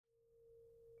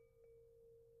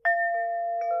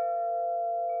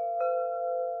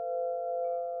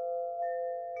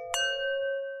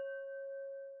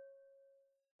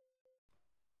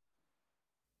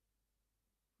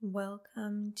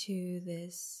Welcome to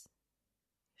this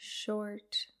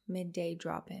short midday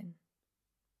drop-in.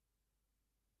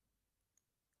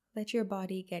 Let your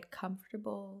body get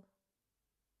comfortable.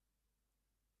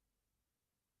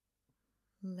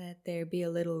 Let there be a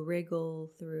little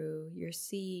wriggle through your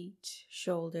seat,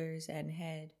 shoulders, and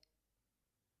head.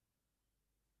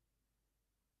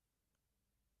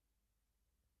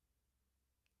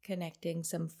 Connecting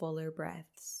some fuller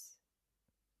breaths.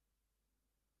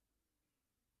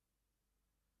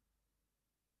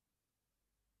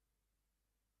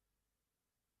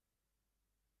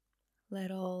 Let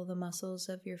all the muscles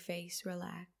of your face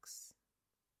relax.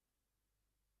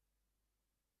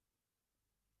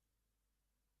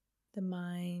 The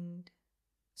mind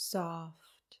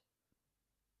soft,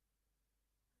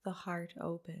 the heart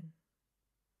open.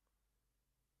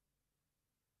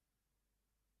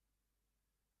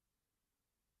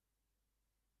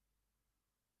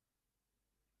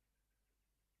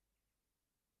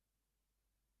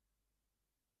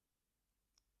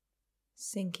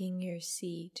 Sinking your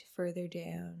seat further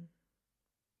down.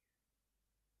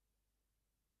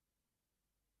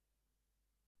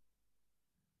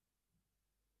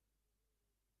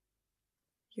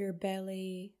 Your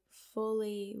belly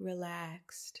fully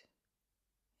relaxed,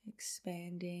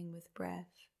 expanding with breath.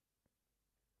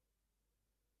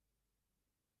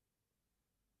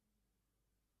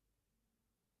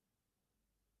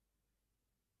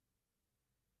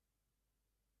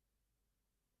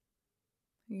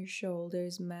 Your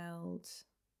shoulders melt.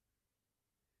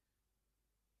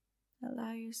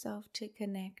 Allow yourself to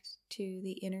connect to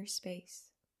the inner space.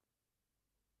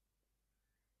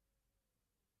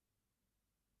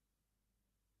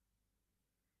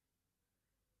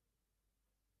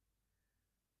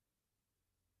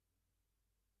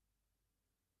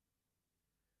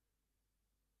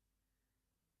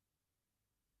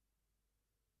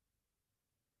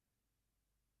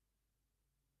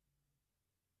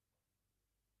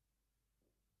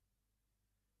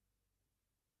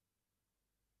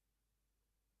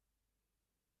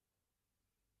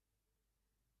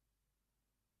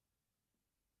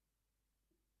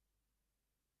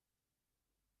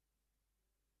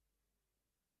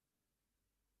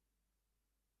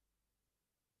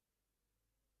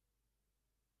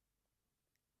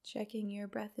 Checking your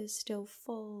breath is still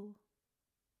full.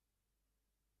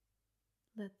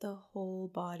 Let the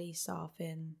whole body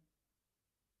soften.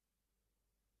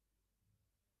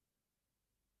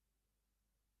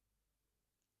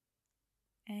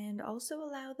 And also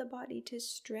allow the body to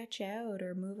stretch out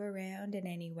or move around in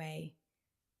any way.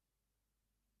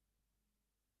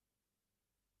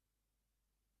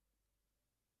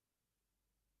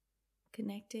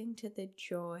 Connecting to the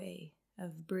joy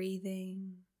of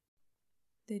breathing,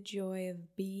 the joy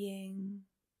of being,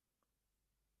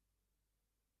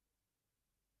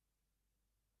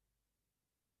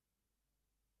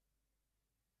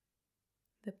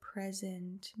 the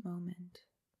present moment.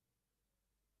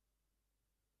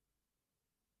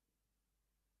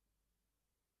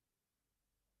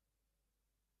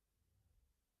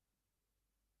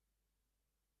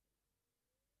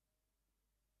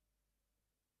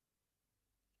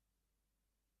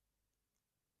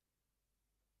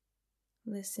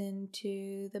 Listen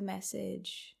to the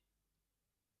message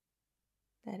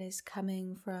that is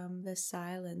coming from the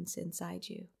silence inside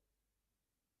you.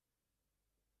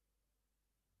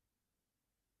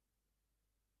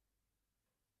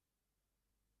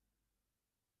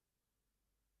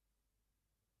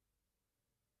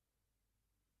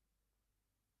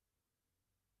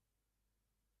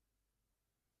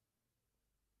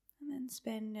 And then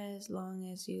spend as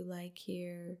long as you like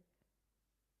here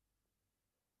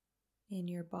in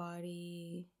your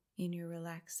body, in your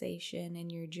relaxation, in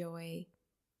your joy,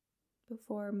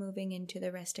 before moving into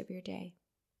the rest of your day.